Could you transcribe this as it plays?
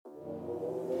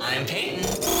I'm Payton.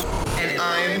 And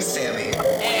I'm Sammy.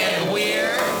 And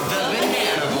we're the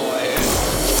Banana Boiiis.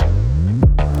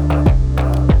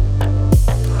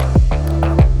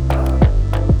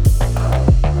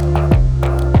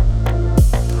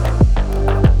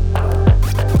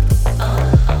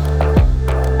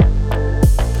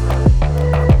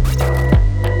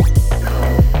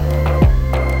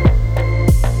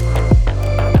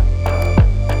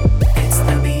 It's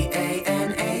the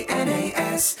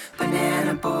Bananas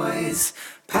Banana Boiiis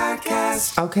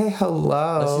Podcast. Okay,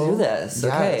 hello. Let's do this. Yes.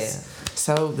 Okay.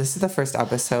 So this is the first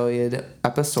episode. We're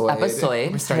Hey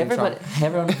starting everybody. Hey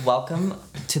everyone. Welcome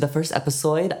to the first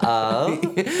episode of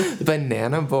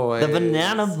Banana Boiiis. the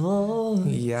Banana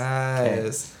Boiiis.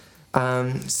 Yes.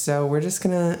 So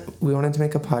we wanted to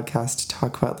make a podcast to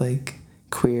talk about like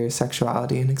queer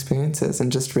sexuality and experiences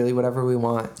and just really whatever we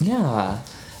want. Yeah.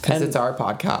 Because it's our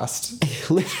podcast.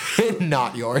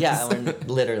 Not yours. Yeah, and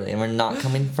we're not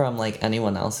coming from like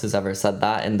anyone else who's ever said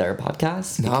that in their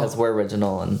podcast because we're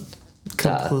original and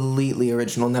completely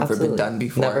original, never been done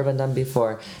before. Never been done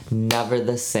before. Never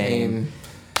the same.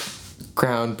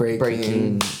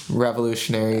 Groundbreaking,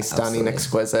 revolutionary, stunning,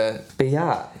 exquisite. But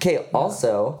yeah. Okay,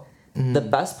 also, the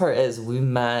best part is we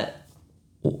met,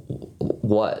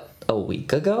 a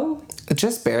week ago?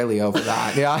 Just barely over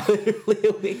that, yeah. Literally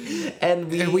a week. And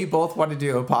we both wanted to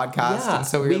do a podcast, and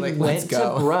so we were like, let's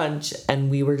go. We went to brunch, and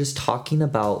we were just talking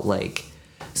about, like,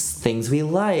 things we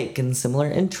like and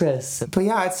similar interests. But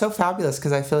yeah, it's so fabulous,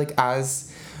 because I feel like as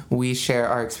we share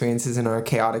our experiences and our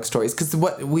chaotic stories, because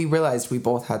what we realized, we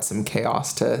both had some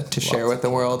chaos to share with the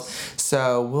world.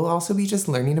 So we'll also be just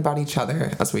learning about each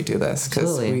other as we do this,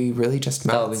 because we really just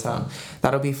met.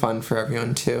 That'll be fun for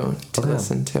everyone to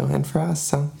listen to, and for us.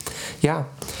 So yeah.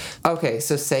 Okay,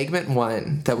 so segment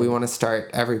 1 that we want to start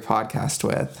every podcast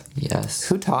with. Yes.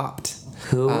 Who topped?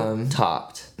 Who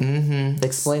topped? Mm-hmm.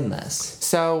 Explain this.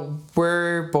 So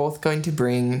we're both going to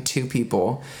bring 2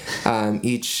 people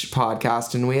each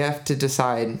podcast, and we have to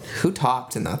decide who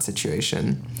topped in that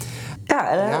situation.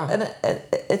 Yeah, and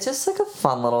it's just like a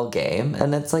fun little game,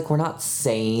 and it's like we're not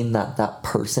saying that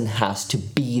person has to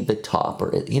be the top,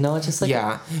 or it's just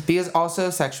like because also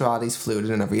sexuality is fluid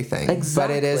and everything.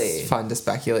 Exactly. But it is fun to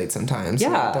speculate sometimes.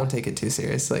 Yeah, so don't take it too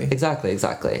seriously. Exactly.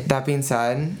 That being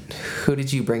said, who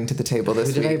did you bring to the table this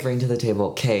week? Who did I bring to the table?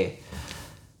 Okay,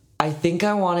 I think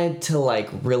I wanted to like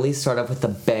really start off with a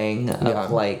bang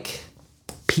of like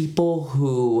people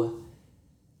who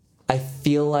I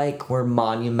feel like were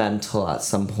monumental at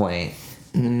some point.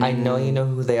 I know you know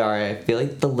who they are. I feel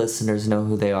like the listeners know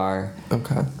who they are.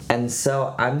 Okay. And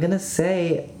so I'm going to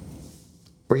say,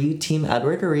 were you Team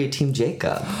Edward or were you Team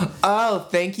Jacob? Oh,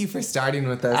 thank you for starting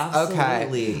with this.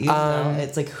 Absolutely. Okay. You know,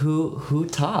 it's like who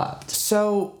topped?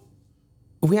 So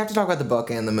we have to talk about the book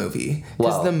and the movie.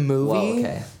 Because the movie,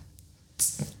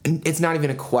 it's not even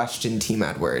a question, Team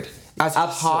Edward. As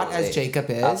hot as Jacob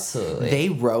is, they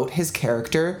wrote his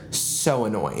character so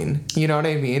annoying. You know what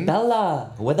I mean?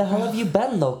 Bella, where the hell have you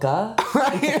been, Loca?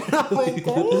 Right?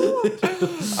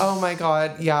 Oh my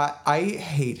god. Yeah, I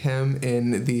hate him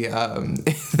in the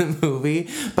movie,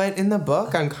 but in the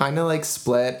book, I'm kind of like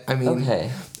split. I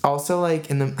mean, also like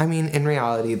in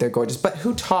reality, they're gorgeous. But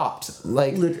who topped?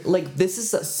 Like this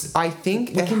is. I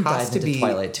think it has to be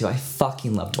Twilight too. I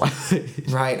fucking love Twilight.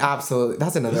 Right, absolutely.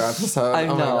 That's another episode. I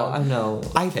know.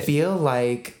 I feel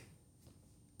like,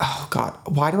 oh god,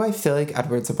 why do I feel like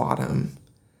Edward's a bottom?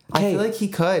 I feel like he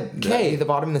could be the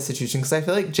bottom in this situation, because I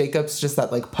feel like Jacob's just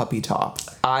that like puppy top.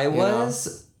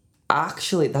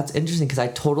 Actually, that's interesting, because I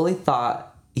totally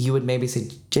thought you would maybe say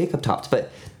Jacob topped,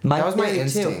 but that was my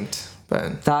instinct.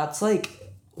 But that's like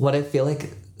what I feel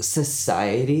like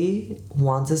society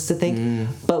wants us to think.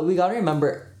 But we gotta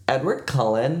remember, Edward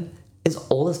Cullen is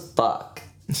old as fuck.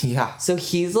 Yeah. So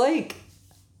he's like,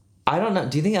 I don't know.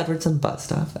 Do you think Edward's done butt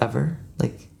stuff ever?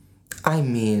 Like, I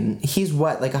mean, he's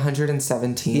what, like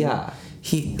 117? Yeah.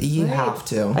 You have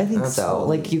to. I think so.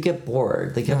 Like, you get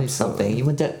bored. Like, you gotta do something. You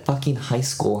went to fucking high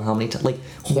school. How many times? Like,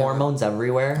 hormones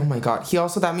everywhere. Oh my god.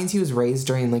 That means he was raised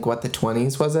during, like, what, the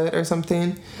 20s, was it? Or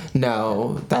something?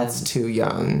 No, that's too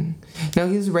young. No,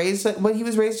 he was raised, he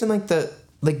was raised in, like,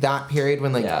 that period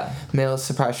when, like, male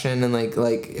suppression and, like,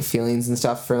 feelings and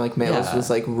stuff for, like, males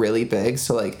was, like, really big.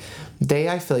 So, like,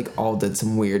 I feel like all did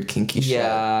some weird kinky shit.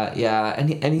 Yeah. And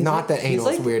he's not that anal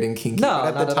was weird and kinky,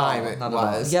 but at the time it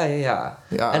was. Yeah.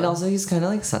 And also he's kind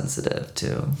of like sensitive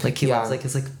too. Like he loves like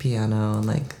his like piano and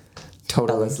like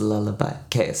Bella's lullaby.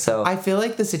 Okay, so I feel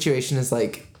like the situation is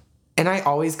like, and I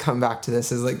always come back to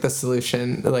this as like the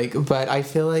solution, like, but I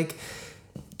feel like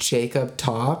Jacob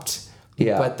topped,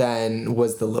 but then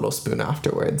was the little spoon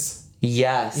afterwards.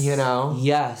 Yes. You know?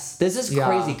 Yes. This is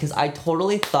crazy because I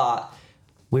totally thought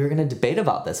we were going to debate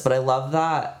about this, but I love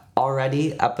that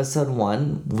already episode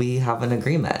 1, we have an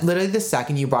agreement. Literally the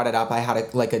second you brought it up, I had a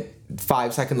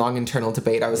 5-second long internal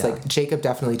debate. I was like, Jacob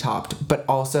definitely topped, but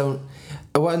also,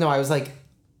 well, no, I was like,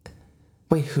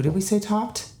 wait, who did we say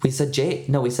topped? We said Jake.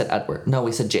 No, we said Edward. No,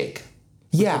 we said Jake.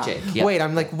 Yeah. Jake. Yeah. Wait,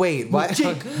 I'm like, wait, what?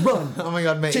 Jake, run. Oh my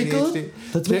god, my Jacob? ADHD.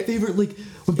 That's my favorite, like,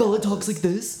 when Bella talks like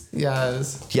this.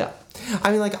 Yes. Yeah.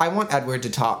 I mean, like, I want Edward to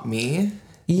top me.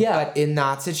 Yeah. But in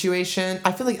that situation,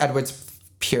 I feel like Edward's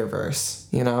pure verse,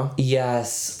 you know?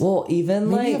 Yes. Well, even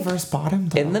Maybe like... a verse bottom,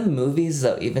 though. In the movies,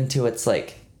 though, even too, it's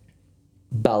like...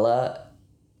 Bella...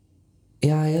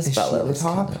 Yeah, I guess Is Bella she the was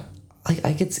top? kinda, like,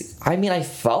 I could see... I mean, I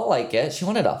felt like it. She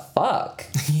wanted to fuck.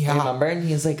 Yeah. Remember? And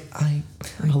he's like, I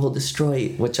will destroy you,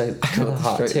 which I kind of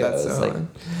hot, too. That's It's so like...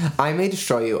 I May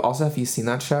Destroy You. Also, have you seen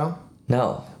that show?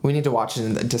 No. We need to watch it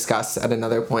and discuss at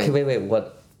another point. Okay, wait,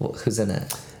 what? Who's in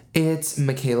it? It's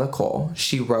Michaela Cole.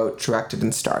 She wrote, directed,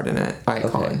 and starred in it.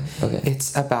 Icon. Okay.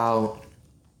 It's about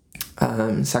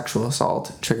sexual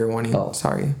assault. Trigger warning. Oh.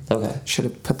 Sorry. Okay. Should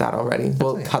have put that already.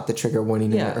 We'll okay. cut the trigger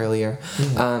warning in it earlier.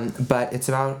 Yeah. But it's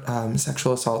about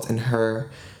sexual assault and her...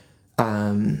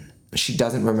 she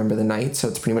doesn't remember the night, so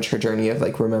it's pretty much her journey of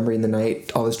like remembering the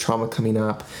night, all this trauma coming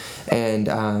up,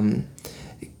 and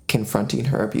confronting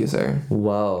her abuser.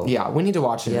 Whoa. Yeah, we need to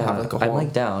watch it and have like a whole... I'm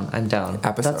like down. I'm down.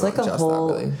 Episode That's like on a just whole...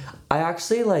 that, really. I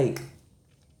actually like...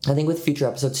 I think with future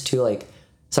episodes too, like,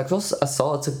 sexual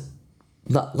assault, it's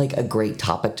not like a great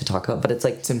topic to talk about, but it's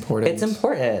like... It's important. It's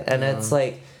important. And it's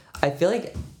like... I feel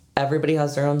like everybody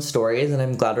has their own stories, and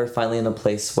I'm glad we're finally in a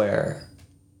place where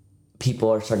people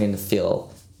are starting to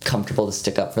feel comfortable to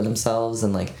stick up for themselves.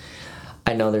 And like,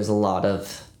 I know there's a lot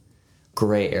of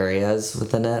gray areas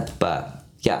within it, but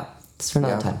yeah, it's for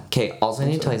another time. Okay, also I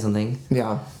need to tell you something.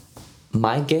 Yeah.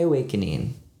 My gay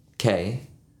awakening, okay,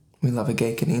 We love a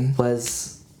gay-kening.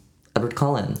 was Edward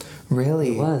Cullen.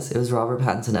 Really? It was Robert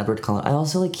Pattinson, Edward Cullen. I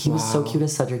also like, he was so cute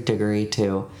as Cedric Diggory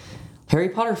too. Harry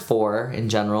Potter 4 in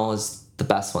general is the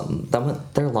best one. That one,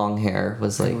 their long hair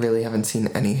was like... I really haven't seen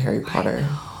any Harry Potter.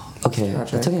 Okay,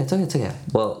 it's okay.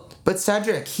 Well... But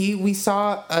Cedric, we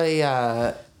saw we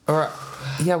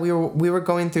were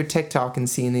going through TikTok and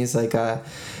seeing these like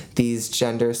these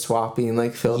gender swapping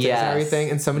like filters and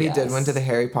everything, and somebody did one to the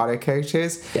Harry Potter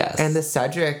characters. Yes. And the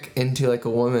Cedric into like a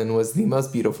woman was the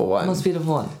most beautiful one. Most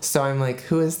beautiful one. So I'm like,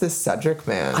 who is this Cedric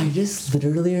man? I just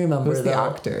literally remember Who's the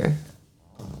actor?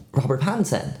 Robert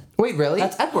Pattinson. Wait, really?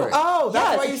 That's Edward. Oh,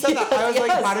 that's why you said that. I was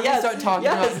like, how did we start talking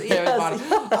about Harry Potter?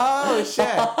 Oh, shit.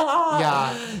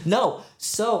 Yeah. No,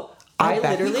 so I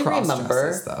literally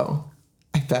remember... though.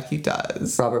 I bet he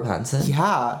does. Robert Pattinson?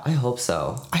 Yeah. I hope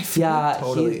so. I feel like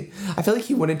totally. I feel like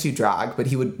he wouldn't do drag, but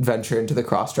he would venture into the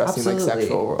cross-dressing, like,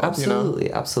 sexual world. Absolutely, you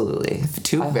know? Absolutely.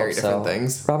 Two very different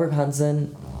things. Robert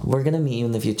Pattinson, we're going to meet you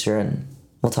in the future, and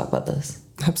we'll talk about this.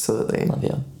 Absolutely. Love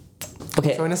you.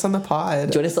 Okay. Join us on the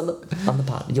pod. Join us on the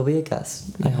pod. You'll be a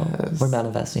guest. I hope. We're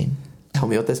manifesting. Tell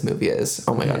me what this movie is.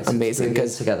 Oh my god, amazing.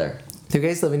 Because together. Two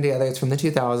guys living together. It's from the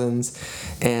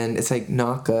 2000s, and it's like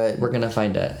not good. We're gonna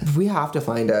find it. We have to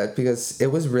find it because it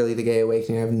was really the gay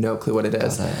awakening. I have no clue what it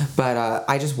is. Okay. But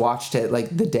I just watched it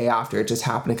like the day after it just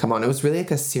happened to come on. It was really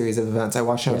like a series of events. I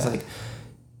watched it. I was like,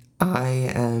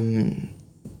 I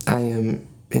am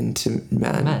into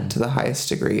men to the highest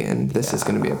degree, and this is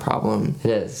going to be a problem. It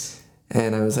is.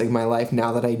 And I was like, my life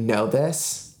now that I know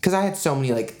this, because I had so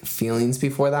many like feelings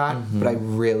before that, but I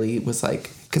really was like,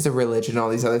 because of religion and all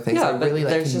these other things, I really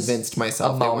like convinced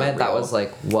myself. A moment that was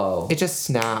like, whoa. It just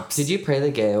snaps. Did you pray the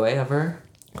gay away ever?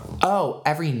 Oh,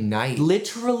 every night.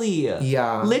 Literally.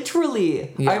 Yeah.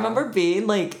 Literally. Yeah. I remember being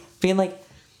like,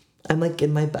 I'm like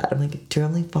in my bed. I'm like, dear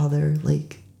Heavenly Father,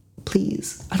 like,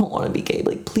 please, I don't want to be gay.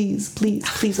 Like, please,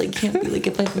 I can't be. Like,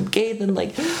 if I'm gay, then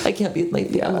like, I can't be with my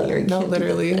family. Or no,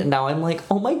 literally. And now I'm like,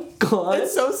 oh my god.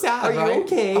 It's so sad. Are you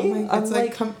okay? I'm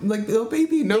like, come, like, little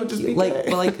baby, no, just be like, gay.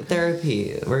 But like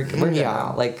therapy. We're good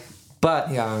now. Like,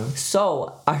 but yeah.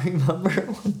 So I remember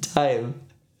one time,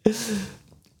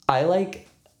 I like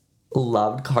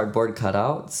loved cardboard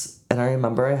cutouts, and I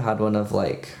remember I had one of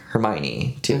like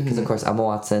Hermione too, because of course Emma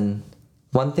Watson.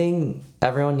 One thing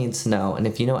everyone needs to know, and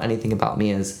if you know anything about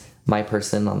me, is my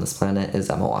person on this planet is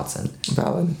Emma Watson.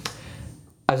 Valid.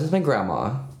 I was with my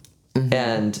grandma,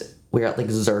 and we were at like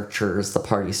Zurcher's, the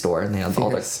party store, and they had all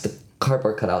the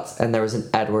cardboard cutouts, and there was an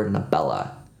Edward and a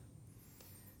Bella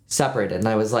separated, and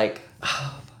I was like,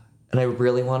 oh. And I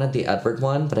really wanted the Edward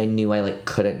one, but I knew I like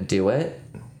couldn't do it.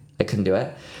 I couldn't do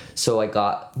it. So I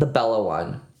got the Bella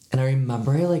one, and I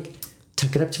remember I like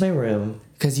took it up to my room,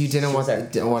 Because you didn't want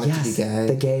it to be gay.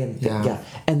 The gay and yeah.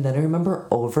 And then I remember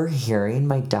overhearing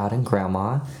my dad and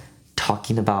grandma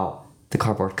talking about the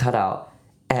cardboard cutout,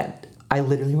 and I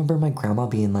literally remember my grandma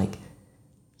being like,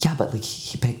 "Yeah, but like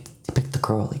he picked the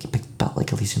girl, like he picked Belle,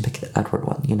 like at least he picked the Edward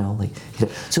one, you know, like."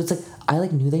 So it's like I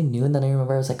like knew they knew, and then I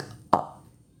remember I was like, "Oh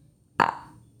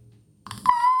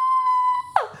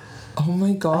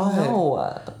my god, I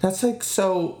know. That's like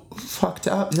so fucked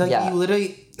up." Like you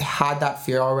literally had that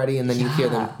fear already, and then you hear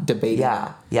them debating.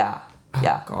 Yeah.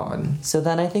 Oh god. So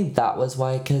then I think that was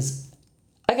why, because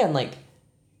again, like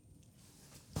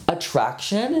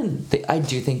attraction, and I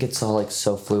do think it's all like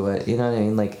so fluid. You know what I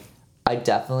mean? Like I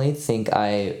definitely think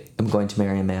I am going to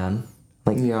marry a man.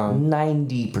 Like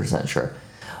 90% sure.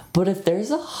 But if there's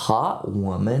a hot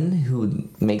woman who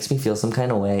makes me feel some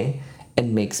kind of way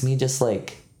and makes me just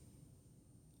like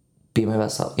be my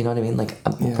best self, you know what I mean? Like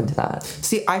I'm open to that.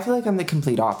 See, I feel like I'm the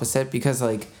complete opposite, because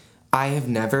like I have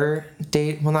never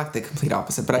dated, well, not the complete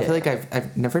opposite, but I feel like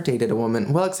I've never dated a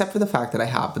woman, well, except for the fact that I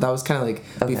have, but that was kind of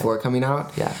like before coming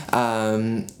out. Yeah.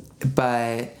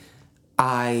 But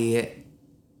I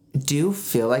do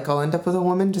feel like I'll end up with a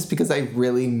woman just because I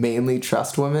really mainly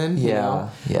trust women. You know?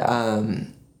 Yeah.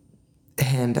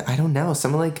 And I don't know,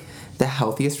 some of like the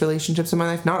healthiest relationships in my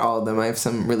life, not all of them, I have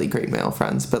some really great male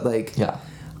friends, but like,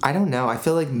 I don't know, I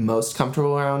feel like most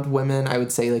comfortable around women, I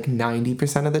would say like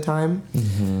 90% of the time.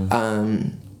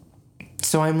 Mm-hmm.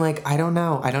 So I'm like, I don't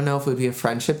know if it would be a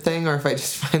friendship thing or if I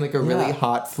just find like a really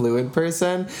hot, fluid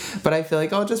person, but I feel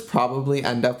like I'll just probably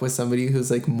end up with somebody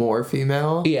who's like more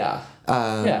female. Yeah.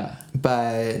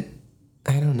 But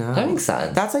I don't know. That makes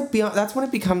sense. That's like beyond, that's when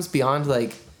it becomes beyond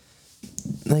like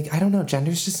I don't know,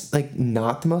 gender's just like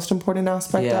not the most important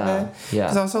aspect of it. Yeah.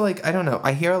 Because also like, I don't know,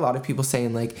 I hear a lot of people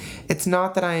saying like, it's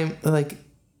not that I'm like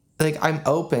I'm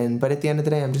open, but at the end of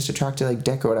the day I'm just attracted to like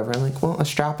dick or whatever. I'm like, well, a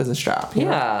strap is a strap. You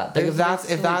know? Like if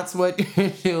that's what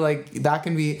you like, that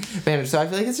can be managed. So I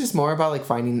feel like it's just more about like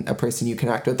finding a person you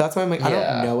connect with. That's why I'm like, I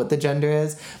don't know what the gender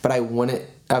is, but I wouldn't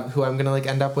who I'm gonna like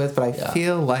end up with, but I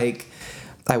feel like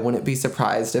I wouldn't be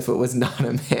surprised if it was not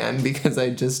a man, because I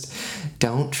just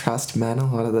don't trust men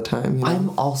a lot of the time. You know?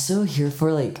 I'm also here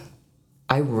for like,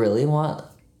 I really want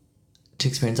to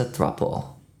experience a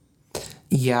throuple.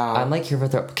 Yeah. I'm like here for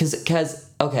throuple because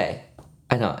okay,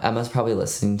 I know Emma's probably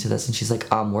listening to this and she's like,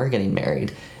 we're getting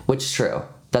married, which is true.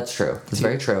 That's true. It's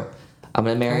very true. I'm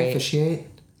gonna marry. Can I officiate?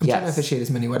 I'm trying to officiate as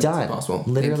many weddings as possible.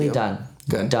 Literally done.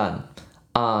 Good. Done.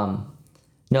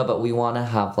 No, but we want to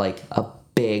have like a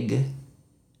big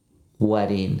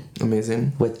wedding.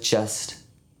 Amazing. With just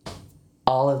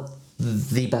all of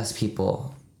the best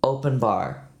people. Open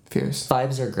bar. Fierce.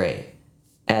 Vibes are great.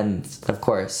 And of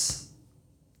course,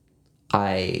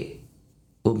 I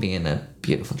will be in a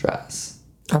beautiful dress.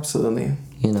 Absolutely.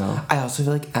 You know? I also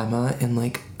feel like Emma in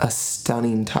like a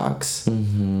stunning tux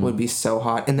would be so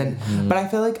hot. And then, but I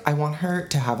feel like I want her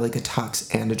to have like a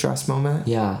tux and a dress moment.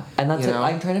 Yeah. And that's what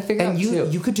I'm trying to figure out too.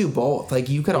 And you could do both. Like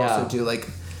you could also do like...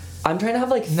 I'm trying to have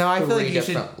like no, I feel like you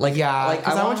should like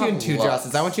because I want you in two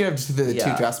dresses. I want you to have the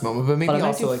two dress moment, but maybe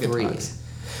also like three. A tux.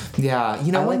 Yeah,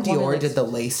 you know when Dior did the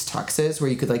lace tuxes where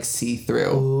you could like see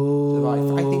through.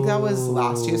 Ooh. I think that was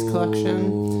last year's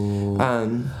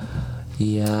collection.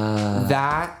 Yeah.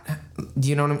 That. Do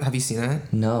you know what have you seen it?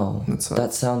 No.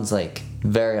 That sounds like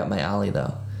very up my alley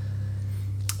though.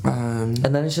 And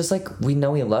then it's just like we know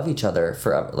we love each other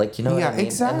forever. Like you know what I mean?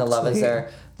 Exactly. And the love is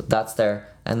there. That's there.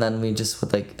 And then we just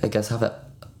would like I guess have it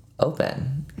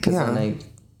open. Because then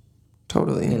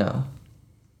totally. You know.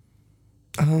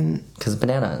 Because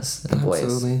bananas and boys.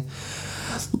 Absolutely.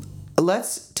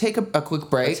 Let's take a quick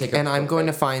break, and I'm going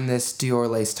to find this Dior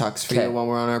lace tux for you while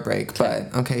we're on our break.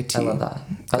 But T. I love that.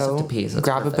 I also have to pee. So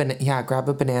grab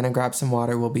a banana, grab some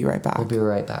water. We'll be right back. We'll be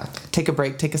right back. Take a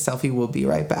break, take a selfie. We'll be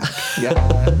right back. Yes.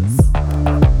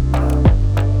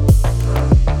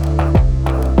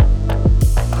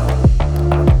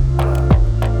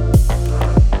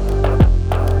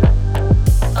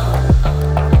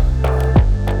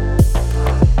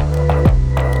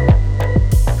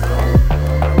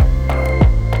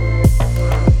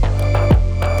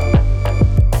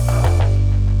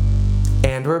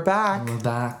 We're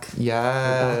back. Yes.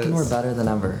 We're back and we're better than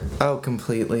ever. Oh,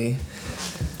 completely.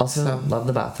 Also, love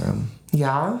the bathroom.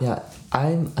 Yeah? Yeah.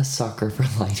 I'm a sucker for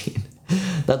lighting.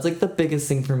 That's like the biggest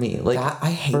thing for me. Like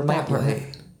I hate for my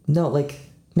apartment. No,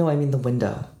 I mean the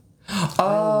window.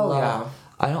 Oh, yeah.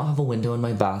 I don't have a window in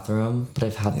my bathroom, but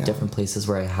I've had different places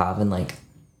where I have, and like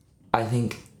I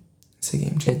think It's a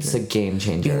game changer. It's a game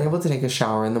changer. Being able to take a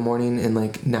shower in the morning in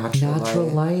like natural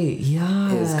light,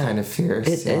 yeah, is kind of fierce.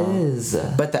 It is.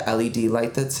 But the LED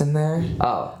light that's in there.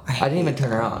 Oh, I didn't even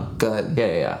turn her on. Good.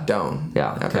 Yeah. Don't.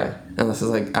 Yeah. Okay. Unless it's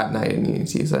like at night and you need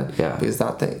to use it. Yeah. Because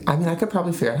that thing. I mean, I could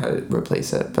probably figure out how to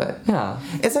replace it, but yeah,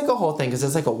 it's like a whole thing because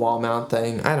it's like a wall mount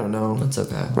thing. I don't know. It's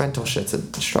okay. Rental shit's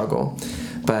a struggle,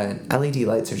 but LED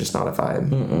lights are just not a vibe.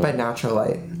 Mm-mm. But natural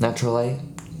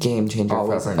light, game changer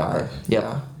always forever a and ever. vibe. Yep.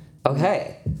 Yeah.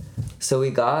 Okay, so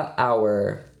we got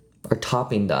our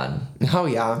topping done. Oh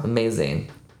yeah.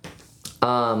 Amazing.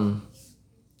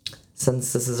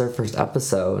 Since this is our first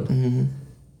episode, and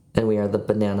we are the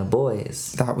Banana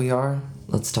Boiiis, That we are.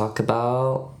 let's talk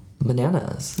about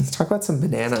bananas. Let's talk about some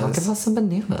bananas. Talk about some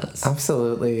bananas.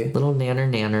 Absolutely. Little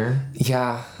nanner.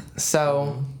 Yeah.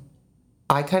 So,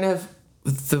 I kind of,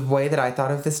 the way that I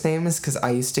thought of this name is because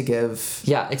I used to give.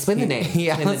 Yeah, explain the name.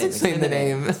 Yeah, let's explain the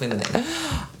name. Explain the name.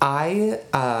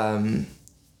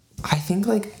 I think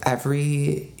like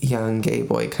every young gay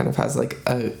boy kind of has like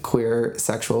a queer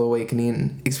sexual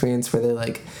awakening experience where they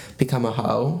like become a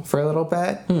hoe for a little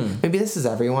bit. Maybe this is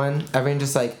everyone. Everyone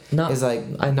just like is like,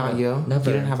 not you. Never.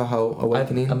 You didn't have a hoe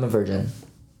awakening. I'm a virgin.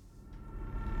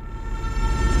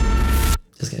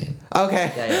 Just kidding.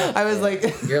 Okay. Yeah, I was like,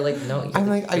 you're like, no. I'm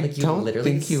like, I don't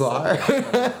think you are.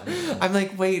 No. I'm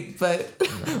like, wait, but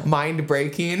mind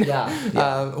breaking.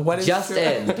 Yeah. What is just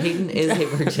in? Payton is a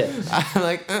virgin. I'm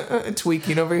like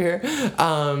tweaking over here.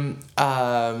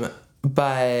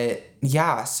 But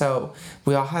yeah, so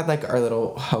we all had like our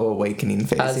little hoe awakening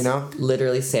phase, you know?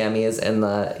 Literally, Sammy is in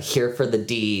the Here for the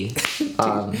D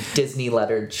Disney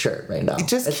lettered shirt right now.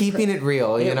 Just keeping it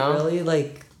real, you know? Really,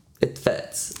 like, it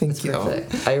fits. Thank you.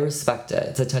 Perfect. I respect it.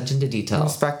 It's attention to detail.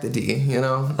 Respect the D, you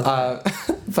know? Okay.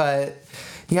 But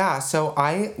yeah, so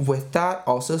I, with that,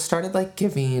 also started like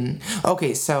giving.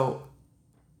 Okay, so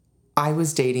I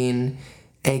was dating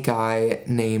a guy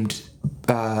named.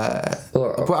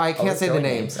 Well, I can't say the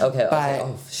names. Okay. But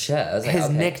oh shit! I was like, his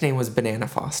nickname was Banana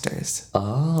Fosters.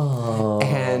 Oh.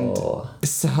 And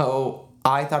so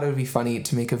I thought it would be funny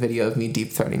to make a video of me deep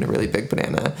throating a really big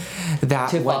banana that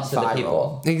to went foster viral. The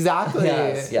people. Exactly.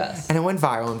 Yes. And it went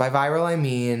viral. And by viral, I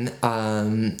mean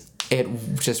it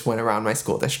just went around my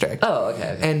school district. Oh,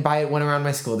 okay. And by it went around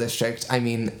my school district, I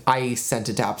mean I sent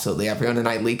it to absolutely everyone, and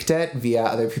I leaked it via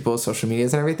other people's social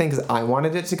medias and everything because I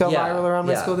wanted it to go viral around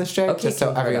my school district, just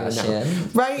so everyone would know.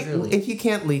 Right? Really? If you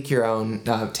can't leak your own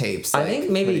tapes, I think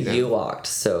maybe you walked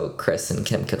so Chris and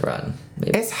Kim could run.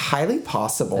 Maybe. It's highly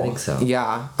possible. I think so.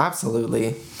 Yeah,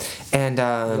 absolutely. And you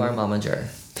are momager.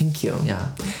 Thank you. Yeah.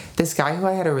 This guy who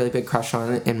I had a really big crush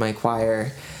on in my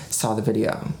choir saw the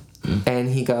video. And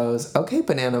he goes, "Okay,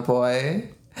 Banana Boy."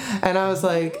 And I was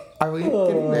like, "Are we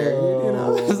getting married?" You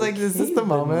know? I was like, "This is the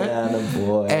moment." Banana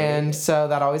Boy. And so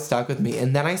that always stuck with me.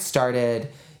 And then I started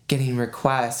getting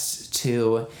requests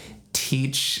to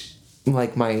teach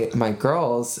like my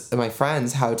girls, my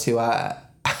friends, how to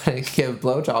give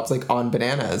blowjobs like on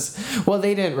bananas. Well,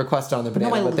 they didn't request it on the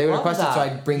banana, but they requested so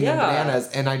I'd bring them bananas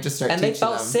and I'd just start teaching them. And they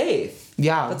felt safe.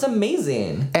 Yeah. That's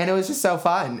amazing. And it was just so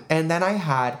fun. And then I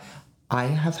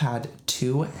have had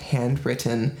 2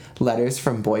 handwritten letters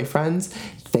from boyfriends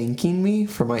thanking me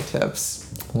for my tips.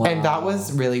 Wow. And that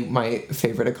was really my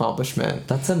favorite accomplishment.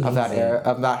 That's amazing.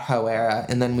 Of that hoe era.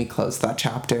 And then we closed that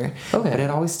chapter. Okay. But it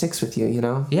always sticks with you, you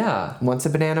know? Yeah. Once a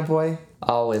banana boy.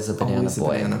 Always a banana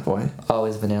boy.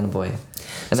 Always a banana boy.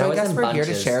 And so I guess we're here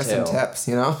to share some tips,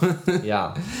 you know?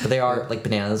 Yeah. But they are, like,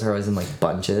 bananas are always in, like,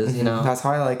 bunches, you know? That's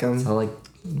how I like them. That's how, like,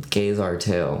 gays are,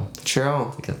 too.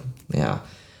 True. Yeah.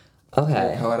 Okay.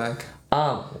 Very poetic.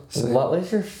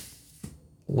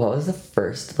 What was the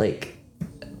first like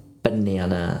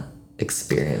banana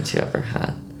experience you ever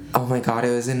had? Oh my god,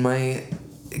 it was in my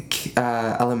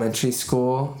elementary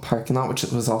school parking lot, which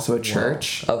was also a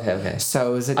church. Whoa. Okay.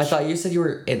 So it was I thought you said you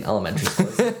were in elementary school.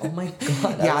 Like, oh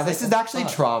my god. Yeah, this is actually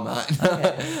trauma.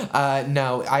 Okay.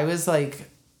 No, I was like,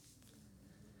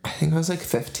 I think I was like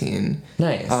 15.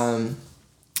 Nice.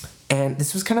 And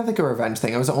this was kind of like a revenge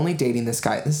thing. I was only dating this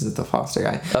guy. This is the foster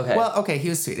guy. Okay. Well, okay, he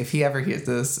was sweet. If he ever hears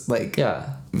this, like... Yeah.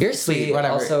 You're sweet.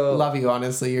 Whatever. Also... Love you,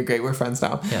 honestly. You're great. We're friends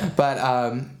now. Yeah. But,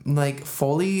 like,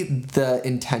 fully the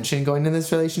intention going into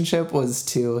this relationship was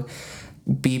to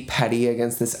be petty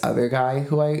against this other guy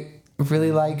who I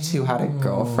really liked, who had a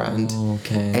girlfriend.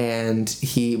 Okay. And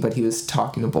he was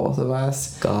talking to both of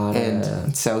us. Got it.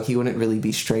 And so he wouldn't really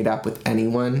be straight up with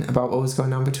anyone about what was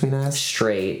going on between us.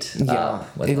 Straight. Yeah.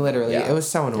 It was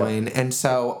so annoying. Yep. And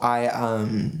so I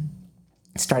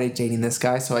started dating this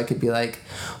guy so I could be like,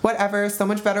 whatever, so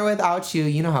much better without you.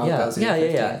 You know how it goes.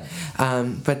 Yeah.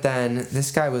 But then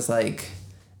this guy was like,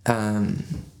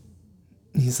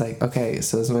 he's like, okay,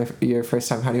 so this is your first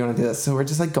time. How do you want to do this? So we're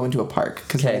just like going to a park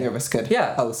because neither of us could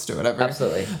host or whatever.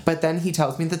 Absolutely. But then he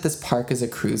tells me that this park is a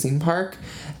cruising park,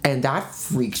 and that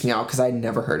freaks me out because I'd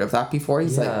never heard of that before.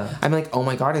 He's like, I'm like, oh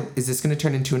my God, is this going to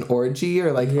turn into an orgy,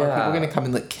 or like are people going to come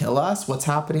and like kill us? What's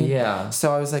happening? Yeah.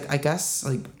 So I was like, I guess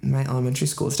like my elementary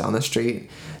school is down the street.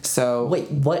 So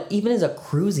wait, what even is a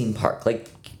cruising park? Like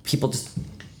people just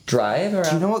drive around?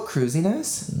 Do you know what cruising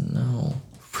is? No.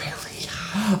 Really?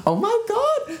 Oh my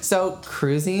God! So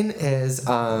cruising is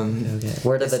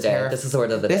word of the day. This is the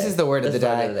word of the day. This is the word of the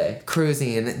day.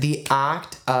 Cruising, the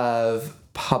act of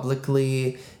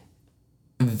publicly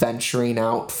venturing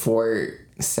out for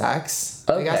sex.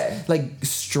 Okay. I guess, like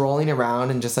strolling around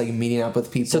and just like meeting up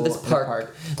with people. So this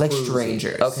park like cruising.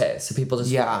 Strangers. Okay, so people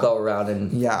just go around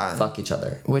and fuck each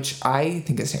other, which I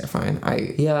think is terrifying.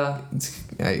 I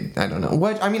don't know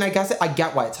what I mean. I guess I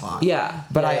get why it's hot. Yeah,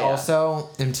 but I also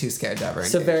am too scared to ever.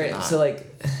 So like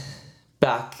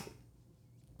back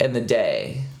in the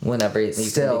day, whenever you could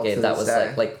be gay, that was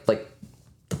like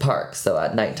the park. So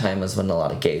at nighttime was when a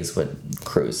lot of gays would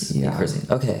cruise. Yeah, cruising.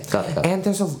 Okay, got it. And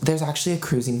there's actually a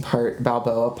cruising park,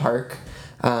 Balboa Park,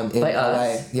 in LA.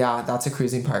 Us. Yeah, that's a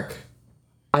cruising park.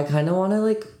 I kind of want to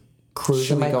like cruise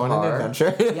Should in my we go car. on an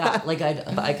adventure? Yeah, like I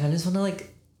kind of just want to like.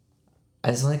 I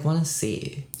just like want to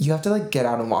see. You have to like get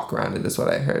out and walk around it, is what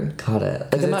I heard. Got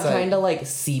it. Like I'm not trying to like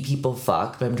see people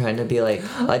fuck, but I'm trying to be like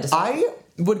I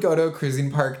would go to a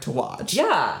cruising park to watch.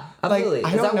 Yeah, absolutely.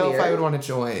 Like, I don't know if I would want to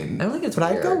join. I don't think it's weird.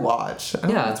 But weird. I'd go watch. I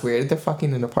don't know, it's weird. They're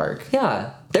fucking in a park.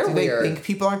 Yeah, they're Do weird. they think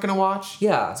people aren't gonna watch?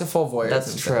 Yeah, it's a full voyeurism.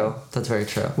 That's true. That's very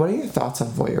true. What are your thoughts on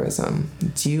voyeurism?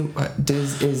 Do you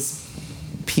is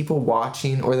people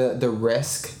watching or the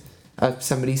risk of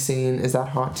somebody seeing, is that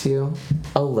hot to you?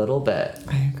 A little bit.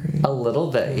 I agree. A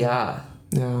little bit, yeah.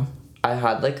 Yeah. I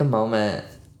had like a moment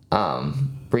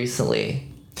recently.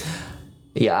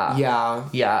 Yeah. Yeah.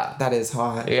 Yeah. That is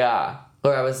hot. Yeah.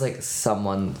 Or I was like,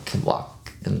 someone could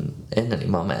walk in any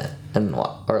moment and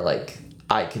or like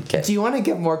I could get. Do you want to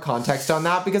give more context on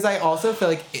that? Because I also feel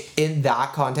like in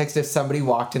that context, if somebody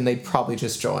walked in, they'd probably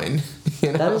just join.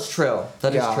 You know? That is true.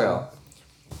 That is true.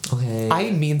 Okay.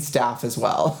 I mean staff as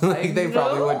well. Like they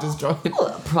probably would just join.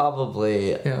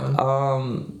 Probably. Yeah.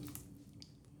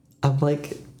 I'm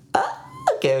like,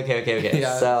 okay.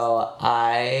 Yeah. So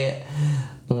I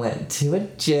went to a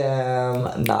gym.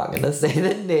 I'm not gonna say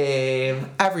the name.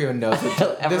 Everyone knows it.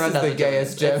 This is the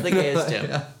gayest gym. It's the gayest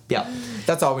gym. Yeah.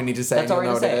 That's all we need to say. That's all we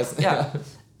need to say. It is. Yeah.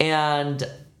 And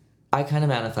I kind of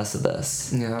manifested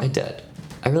this. Yeah. I did.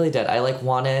 I really did. I like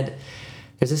wanted.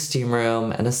 There's a steam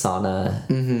room and a sauna,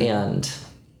 and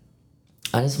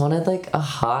I just wanted like a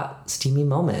hot, steamy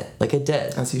moment, like it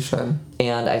did. As you should.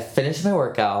 And I finished my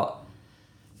workout,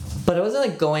 but I wasn't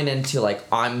like going into like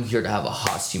I'm here to have a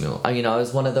hot, steamy moment. You know, it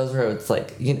was one of those where it's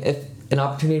like, you know, if an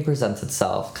opportunity presents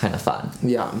itself, kind of fun.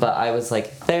 Yeah. But I was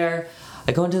like there.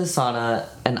 I go into the sauna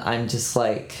and I'm just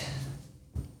like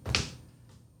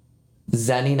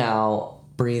zenning out,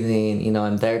 breathing. You know,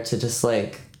 I'm there to just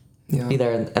like be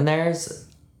there. And there's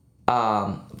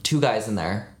 2 guys in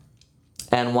there,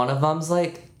 and one of them's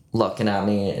like looking at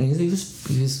me, and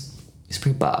he's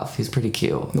pretty buff. He's pretty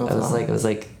cute. It was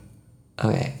like,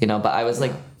 okay, you know. But I was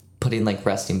like putting like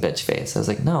resting bitch face. I was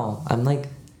like, no, I'm like,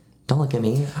 don't look at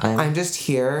me. I'm just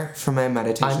here for my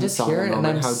meditation. I'm just here, and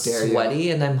I'm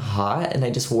sweaty, and I'm hot, and I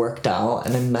just worked out,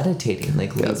 and I'm meditating.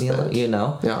 Like, leave me alone, you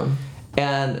know. Yeah.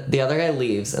 And the other guy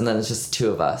leaves, and then it's just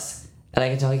 2 of us, and I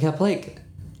can tell he kept like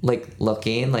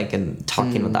looking like and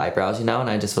talking with the eyebrows, you know, and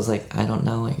I just was like, I don't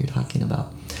know what you're talking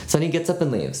about. So then he gets up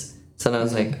and leaves. So then I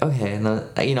was like, okay, and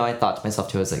then you know, I thought to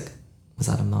myself too, I was like, was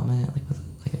that a moment? Like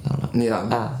I don't know.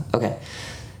 Yeah. Okay.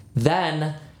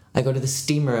 Then I go to the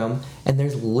steam room, and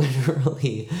there's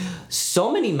literally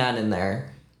so many men in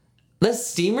there. The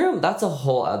steam room, that's a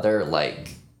whole other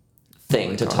like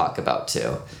thing to talk about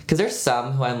too, because there's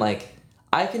some who I'm like,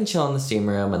 I can chill in the steam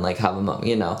room and like have a moment,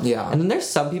 you know? Yeah. And then there's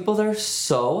some people that are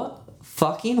so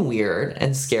fucking weird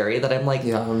and scary that I'm like,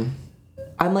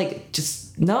 I'm like,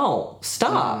 just no,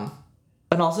 stop.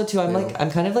 And also too, I'm like,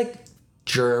 I'm kind of like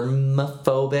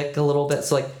germophobic a little bit.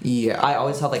 So like, I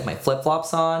always have like my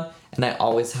flip-flops on, and I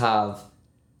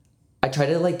try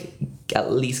to like at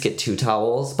least get 2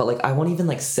 towels, but like I won't even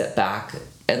like sit back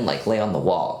and like lay on the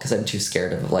wall because I'm too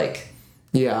scared of like,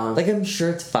 like I'm sure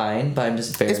it's fine, but I'm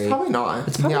just very. It's probably not.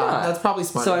 It's probably not. That's probably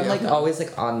smart. So I'm like always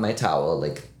like on my towel,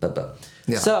 like.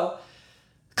 So,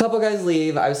 a couple guys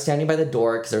leave. I was standing by the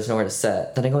door because there was nowhere to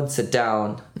sit. Then I go and sit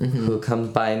down. Who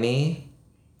comes by me?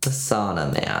 The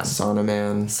sauna man.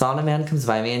 Sauna man comes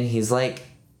by me, and he's like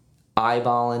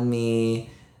eyeballing me.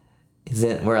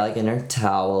 We're like in our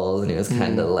towels, and he was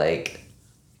kind of like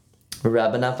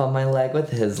rubbing up on my leg with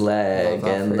his leg,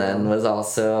 and then was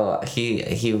also he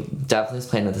definitely was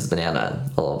playing with his banana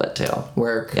a little bit too.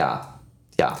 Work. Yeah.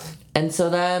 And so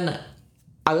then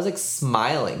I was like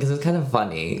smiling because it was kind of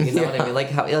funny, you know what I mean? Like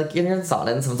how like you're in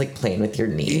sauna and someone's like playing with your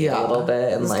knee a little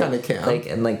bit, and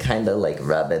like kind of like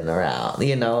rubbing around,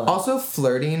 you know. Also,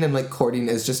 flirting and like courting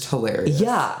is just hilarious.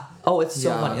 Yeah. Oh, it's so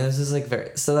funny. And it was just like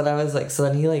very. So then I was like, so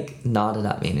then he like nodded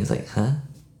at me and he's like, huh?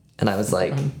 And I was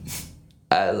like,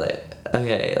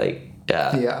 okay, like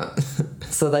yeah. Yeah.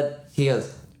 So then he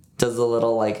does a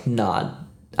little like nod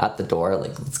at the door,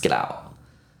 like let's get out.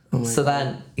 Oh so God.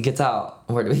 Then he gets out.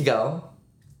 Where do we go?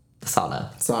 The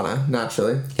sauna. Sauna,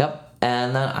 naturally. Yep.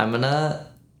 And then I'm gonna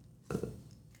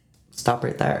stop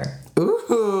right there.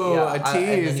 Ooh, a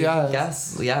tease,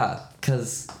 yes. Yeah,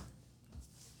 because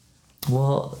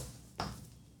we'll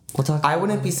talk. I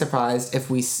wouldn't be surprised if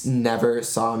we never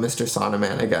saw Mr. Sauna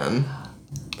Man again.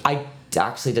 I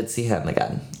actually did see him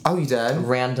again. Oh, you did?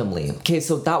 Randomly. Okay,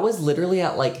 so that was literally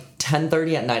at like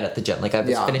 10:30 at night at the gym. Like I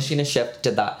was finishing a shift,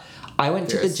 did that. I went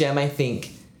to the gym, I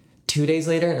think 2 days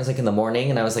later, and it was like in the morning,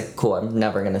 and I was like, cool, I'm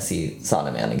never gonna see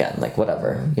Sauna Man again. Like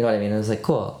whatever. You know what I mean? I was like,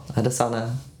 cool. I had a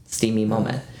sauna steamy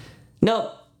moment.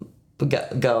 Nope.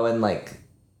 Go and like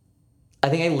I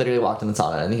think I literally walked in the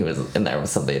sauna and he was in there with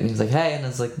somebody and he was like, hey, and I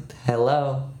was like,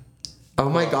 hello. Oh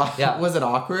my God. Yeah. Was it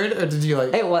awkward or did you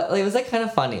like... It was like kind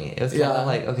of funny. It was kind of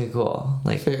like, okay, cool.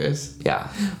 Like, Fierce. Yeah.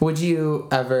 Would you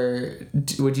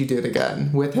do it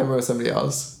again with him or with somebody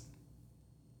else?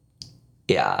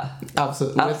 Yeah.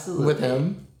 Absolutely. With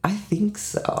him? I think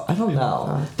so. I don't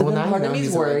know. But then part of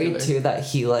me's worried too that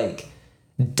he like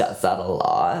does that a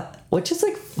lot, which is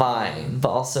like fine. But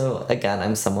also, again,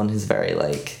 I'm someone who's very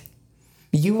like...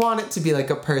 You want it to be like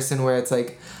a person where it's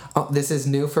like, oh, this is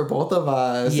new for both of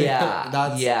us.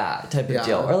 Yeah, type of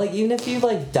deal. Or like even if you've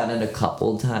like done it a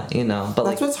couple times, you know. But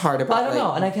that's like, what's hard about. I don't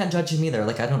know, and I can't judge him either.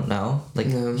 Like I don't know. Like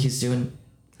he's doing.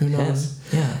 Who knows?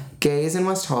 Him. Yeah. Gays in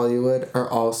West Hollywood are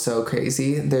all so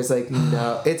crazy. There's like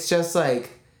no. It's just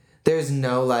like there's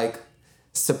no like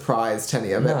surprise to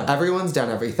any of it. Everyone's done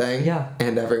everything. Yeah.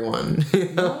 And everyone.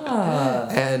 Yeah.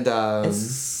 And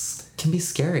can be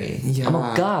scary. Yeah. Oh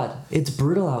my God, it's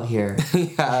brutal out here.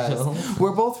 Yes. You know?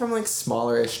 We're both from like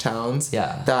smaller-ish towns.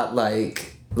 Yeah. That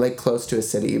like close to a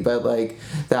city, but like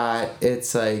that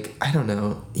it's like I don't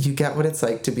know. You get what it's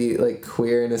like to be like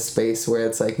queer in a space where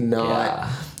it's like not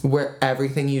where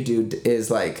everything you do is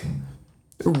like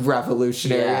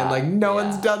revolutionary and like no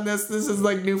one's done this. This is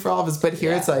like new for all of us. But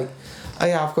here it's like. Oh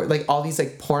yeah, of course. Like all these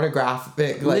like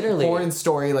pornographic, like porn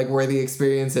story, like worthy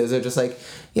experiences are just like,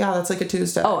 yeah, that's like a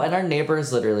Tuesday. Oh, and our neighbor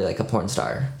is literally like a porn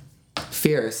star.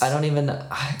 Fierce. I don't even. Do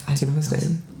you know his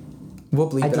name? We'll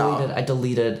bleep it out. I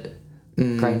deleted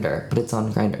Grindr, but it's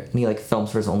on Grindr. And he like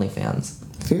films for his OnlyFans.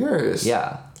 Fierce.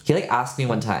 Yeah, he like asked me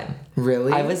one time.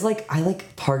 Really? I was like,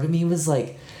 part of me was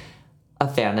like a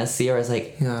fantasy, or I was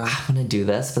like, I want to do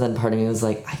this, but then part of me was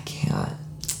like, I can't.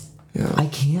 Yeah. I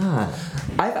can't.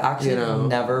 I've actually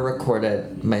never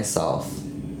recorded myself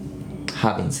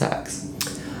having sex.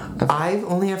 I've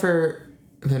only ever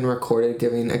been recorded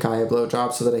giving a guy a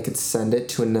blowjob so that I could send it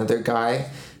to another guy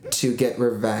to get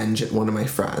revenge at one of my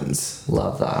friends.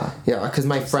 Love that. Yeah, because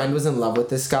my friend was in love with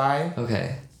this guy.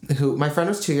 Okay. My friend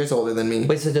was 2 years older than me.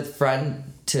 Wait, so did the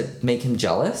friend to make him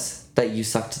jealous that you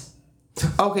sucked?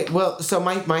 Okay, well, so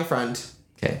my friend...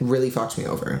 Okay. Really fucked me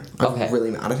over. I was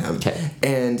really mad at him. Okay.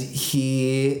 And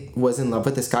he was in love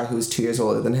with this guy who was 2 years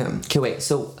older than him. Okay, wait.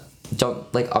 So,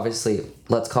 obviously,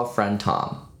 let's call friend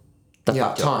Tom.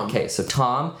 Tom. Okay, so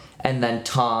Tom, and then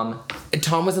Tom.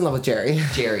 Tom was in love with Jerry.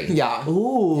 Yeah.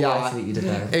 Ooh. Yeah. I see what you did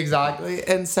there. Exactly.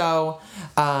 And so,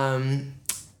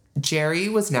 Jerry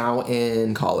was now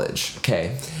in college.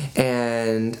 Okay.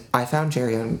 And I found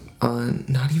Jerry on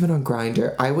not even on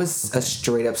Grindr. I was a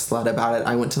straight up slut about it.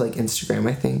 I went to like Instagram,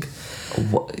 I think.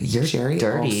 What? You're Jerry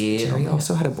dirty. Jerry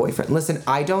also had a boyfriend. Listen,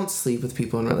 I don't sleep with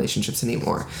people in relationships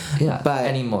anymore. Yeah. But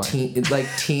anymore.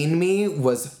 Teen me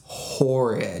was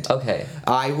horrid. Okay.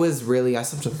 I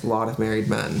slept with a lot of married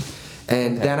men.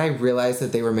 And then I realized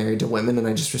that they were married to women and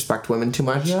I just respect women too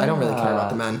much. I don't really care about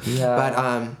the men.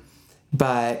 Yeah.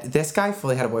 But this guy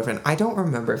fully had a boyfriend. I don't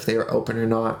remember if they were open or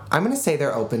not. I'm going to say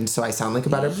they're open so I sound like a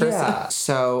better person. Yeah.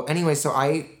 So anyway,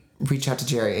 I reach out to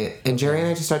Jerry. And Jerry and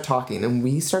I just start talking. And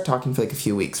we start talking for like a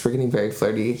few weeks. We're getting very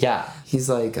flirty. Yeah. He's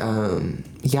like,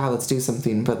 yeah, let's do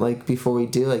something. But like before we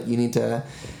do, like you need to...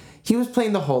 He was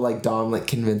playing the whole like Dom like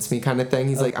convince me kind of thing.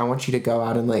 He's like, I want you to go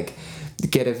out and like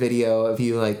get a video of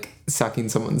you like sucking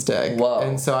someone's dick. Whoa.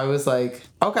 And so I was like,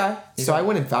 okay. So I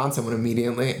went and found someone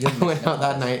immediately. I went out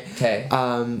that night. Okay.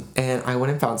 And I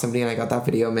went and found somebody and I got that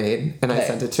video made and I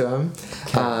sent it to him.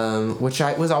 Okay. Which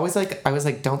I was always like,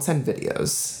 don't send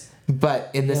videos. But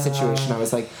in this situation, I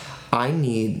was like, I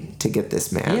need to get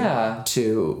this man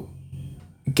to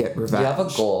get revenge. You have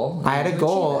a goal. I had a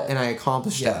goal and I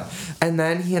accomplished it. And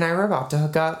then he and I were about to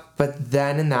hook up. But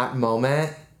then in that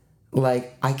moment,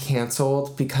 like, I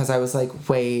canceled because I was like,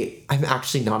 wait, I'm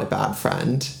actually not a bad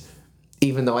friend.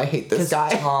 Even though I hate this guy.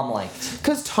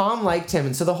 Because Tom liked him.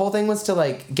 And so the whole thing was to,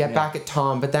 like, get back at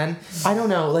Tom. But then, I don't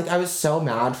know, like, I was so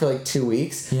mad for, like, 2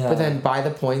 weeks. Yeah. But then by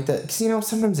the point that, because, you know,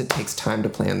 sometimes it takes time to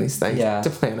plan these things. Yeah. To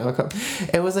plan a hookup.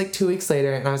 It was, like, 2 weeks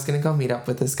later, and I was going to go meet up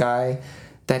with this guy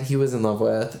that he was in love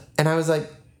with. And I was like,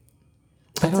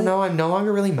 I don't know, I'm no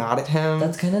longer really mad at him.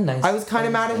 That's kind of nice. I was kind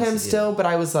of mad at him still, but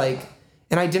I was like...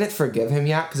 And I didn't forgive him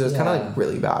yet because it was kind of like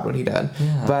really bad what he did.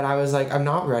 Yeah. But I was like, I'm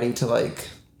not ready to like.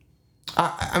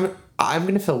 I'm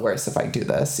gonna feel worse if I do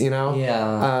this, you know.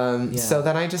 Yeah. So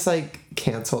then I just like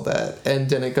canceled it and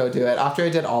didn't go do it after I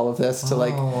did all of this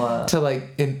to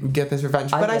get this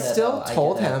revenge. But I still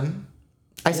told him.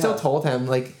 I still told him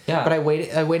like. Yeah. But I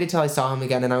waited till I saw him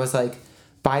again and I was like,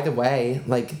 by the way,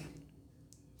 like,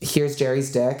 here's Jerry's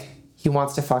dick. He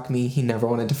wants to fuck me. He never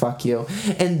wanted to fuck you.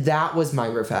 And that was my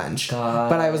revenge.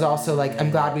 God. But I was also like, I'm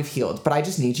glad we've healed. But I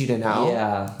just need you to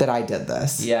know that I did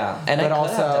this. Yeah. And but I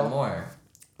could have done more.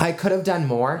 I could have done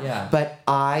more. Yeah. But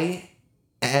I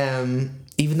am,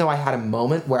 even though I had a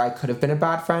moment where I could have been a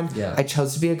bad friend, I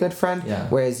chose to be a good friend. Yeah.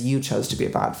 Whereas you chose to be a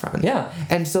bad friend. Yeah.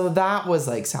 And so that was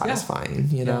like satisfying,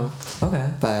 you know? Okay.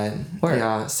 But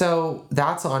yeah. So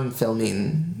that's on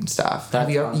filming stuff.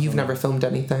 You've never filmed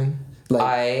anything?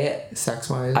 Like,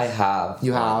 sex-wise? I have.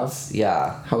 You have?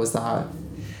 Yeah. How was that?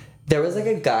 There was, like,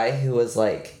 a guy who was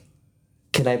like,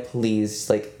 can I please,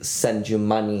 like, send you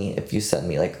money if you send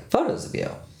me, like, photos of you?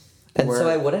 And so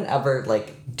I wouldn't ever,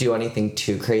 like, do anything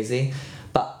too crazy.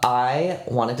 But I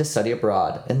wanted to study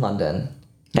abroad in London.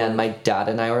 And my dad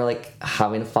and I were, like,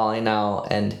 having a falling out.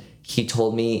 And he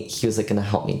told me he was, like, going to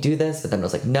help me do this. But then I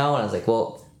was like, no. And I was like,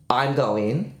 well, I'm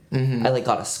going. Mm-hmm. I, like,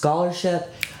 got a scholarship,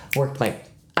 worked my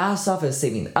ass off. I was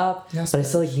saving up, but I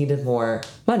still like needed more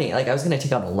money. Like I was gonna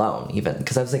take out a loan even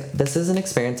because I was like, this is an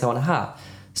experience I want to have.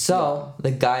 So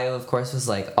the guy, of course, was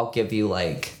like, I'll give you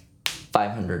like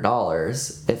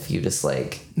 $500 if you just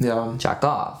like jack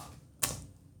off.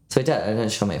 So I did. I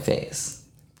didn't show my face.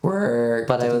 Work.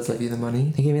 But did I was give you the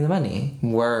money. He gave me the money.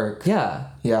 Work. Yeah.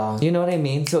 You know what I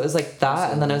mean? So it was like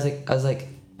that, and then I was like,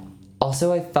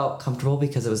 also I felt comfortable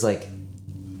because it was like,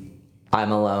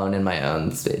 I'm alone in my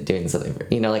own space doing something for,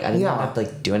 you know, like I didn't have to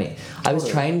like do anything. Totally. I was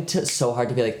trying so hard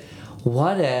to be like,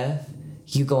 what if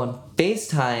you go on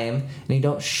FaceTime and you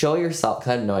don't show yourself?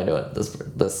 Because I had no idea what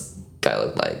this guy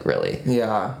looked like, really.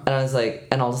 Yeah. And I was like,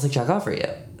 and I'll just like jack off for you,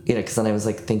 you know, because then I was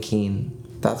like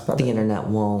thinking that's better. The internet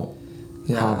won't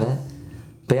have it.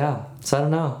 But yeah, so I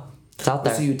don't know. It's out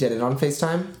there. So you did it on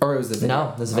FaceTime or it was a video?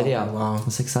 No, it was a video. Oh, wow. I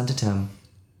was like sent it to him.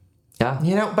 Yeah.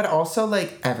 You know, but also,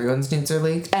 like, everyone's nudes are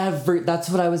leaked. That's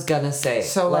what I was gonna say.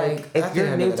 So, like if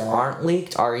your nudes aren't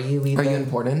leaked, are you even? Are you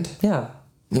important? Yeah.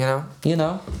 You know?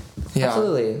 Yeah.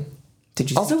 Absolutely. Did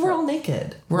you also, we're all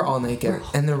naked. We're all naked.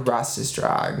 And the rest is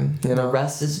drag, you know? The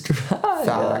rest is drag.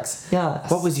 Facts. Yeah.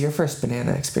 What was your first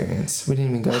banana experience? We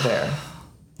didn't even go there.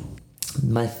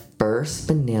 My first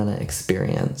banana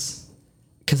experience.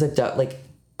 Because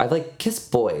I've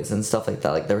kissed boys and stuff like that.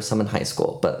 Like, there was some in high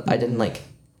school, but I didn't, like,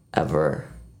 ever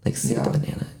like see the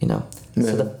banana, you know.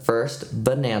 So the first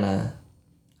banana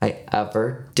I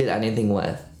ever did anything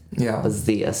with was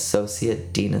the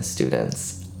associate dean of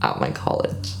students at my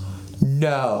college.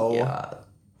 No. Yeah.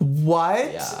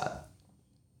 What?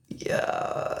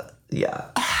 Yeah.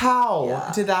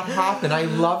 How did that happen? I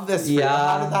love this.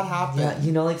 How did that happen? Yeah,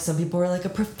 you know, like some people were like a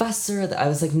professor. I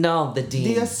was like, no, the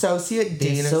dean. The associate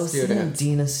dean of students. The associate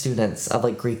dean of students of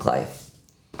like Greek life.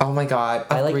 Oh my god!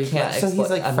 I like can't. So he's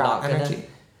like frat energy.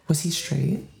 Was he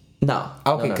straight? No.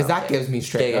 Okay, because that gives me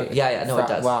straight. Yeah. No, it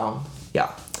does. Wow.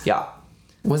 Yeah.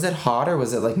 Was it hot or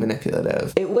was it like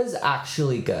manipulative? It was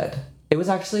actually good. It was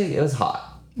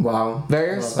hot. Wow.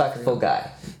 Very respectful guy.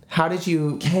 How did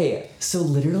you? Okay, so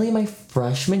literally my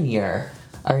freshman year,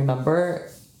 I remember,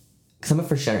 because I'm a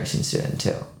first generation student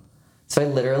too. So I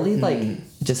literally like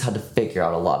just had to figure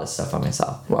out a lot of stuff on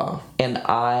myself. Wow. And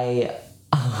I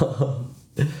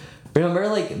remember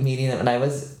like meeting them, and I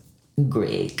was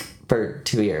Greek for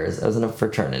 2 years. I was in a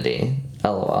fraternity.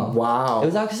 LOL. Wow. It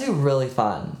was actually really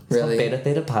fun. It's called Beta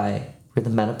Theta Pi. We're the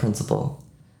meta principal.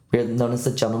 We're known as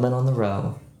the gentlemen on the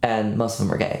row. And most of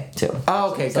them were gay, too.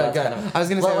 Oh, okay, so good. I was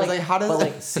going to say, I was like, how does... But,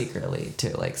 like, secretly, too.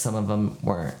 Like, some of them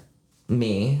weren't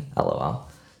me, LOL.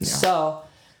 Yeah. So,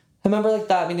 I remember, like,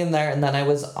 that meeting there, and then I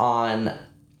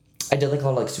did, like, a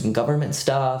lot of, like, student government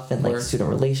stuff and, like,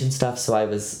 student relations stuff, so I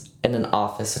was in an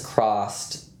office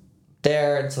across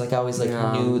there, and so, like, I always, like,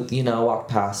 knew, you know,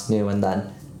 walked past, knew, and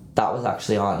then that was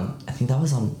actually I think that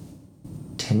was on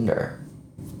Tinder.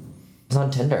 It was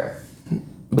on Tinder.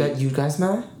 That you guys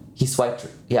met? He swiped,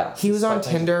 yeah. He was on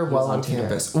Tinder while on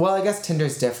campus. Well, I guess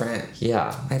Tinder's different.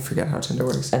 Yeah. I forget how Tinder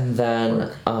works. And then,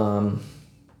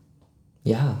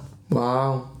 yeah.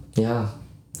 Wow. Yeah.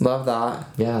 Love that.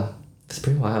 Yeah. It's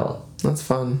pretty wild. That's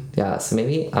fun. Yeah, so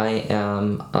maybe I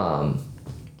am,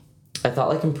 I thought,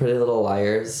 like, in Pretty Little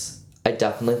Liars, I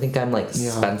definitely think I'm, like,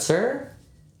 Spencer.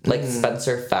 Like,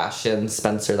 Spencer fashion,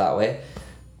 Spencer that way.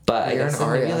 But I guess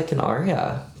maybe, like, an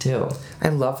Arya, too. I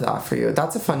love that for you.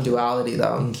 That's a fun duality,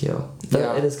 though. Thank you.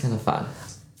 Yeah. It is kind of fun.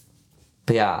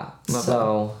 But, yeah.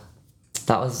 Love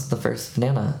that was the first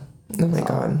banana. Oh, my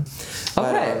God.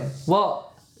 Okay.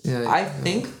 Well, I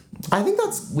think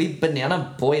we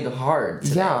banana boyed hard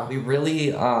today. Yeah. We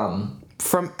really,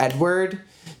 from Edward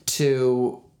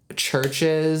to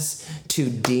churches to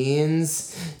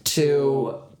deans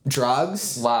to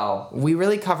drugs. Wow. We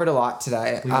really covered a lot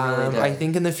today. We really did. I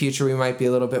think in the future we might be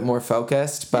a little bit more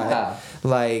focused, but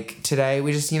like today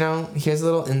we just, here's a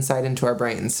little insight into our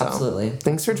brains. So absolutely.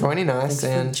 Thanks for joining us.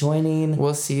 Thanks for joining.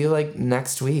 We'll see you like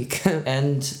next week.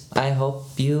 And I hope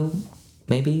you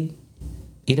maybe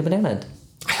eat a banana.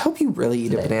 I hope you really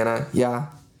eat a banana. Yeah.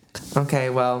 Okay,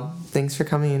 well, thanks for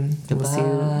coming. Goodbye.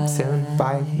 We'll see you soon.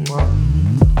 Bye. Mwah.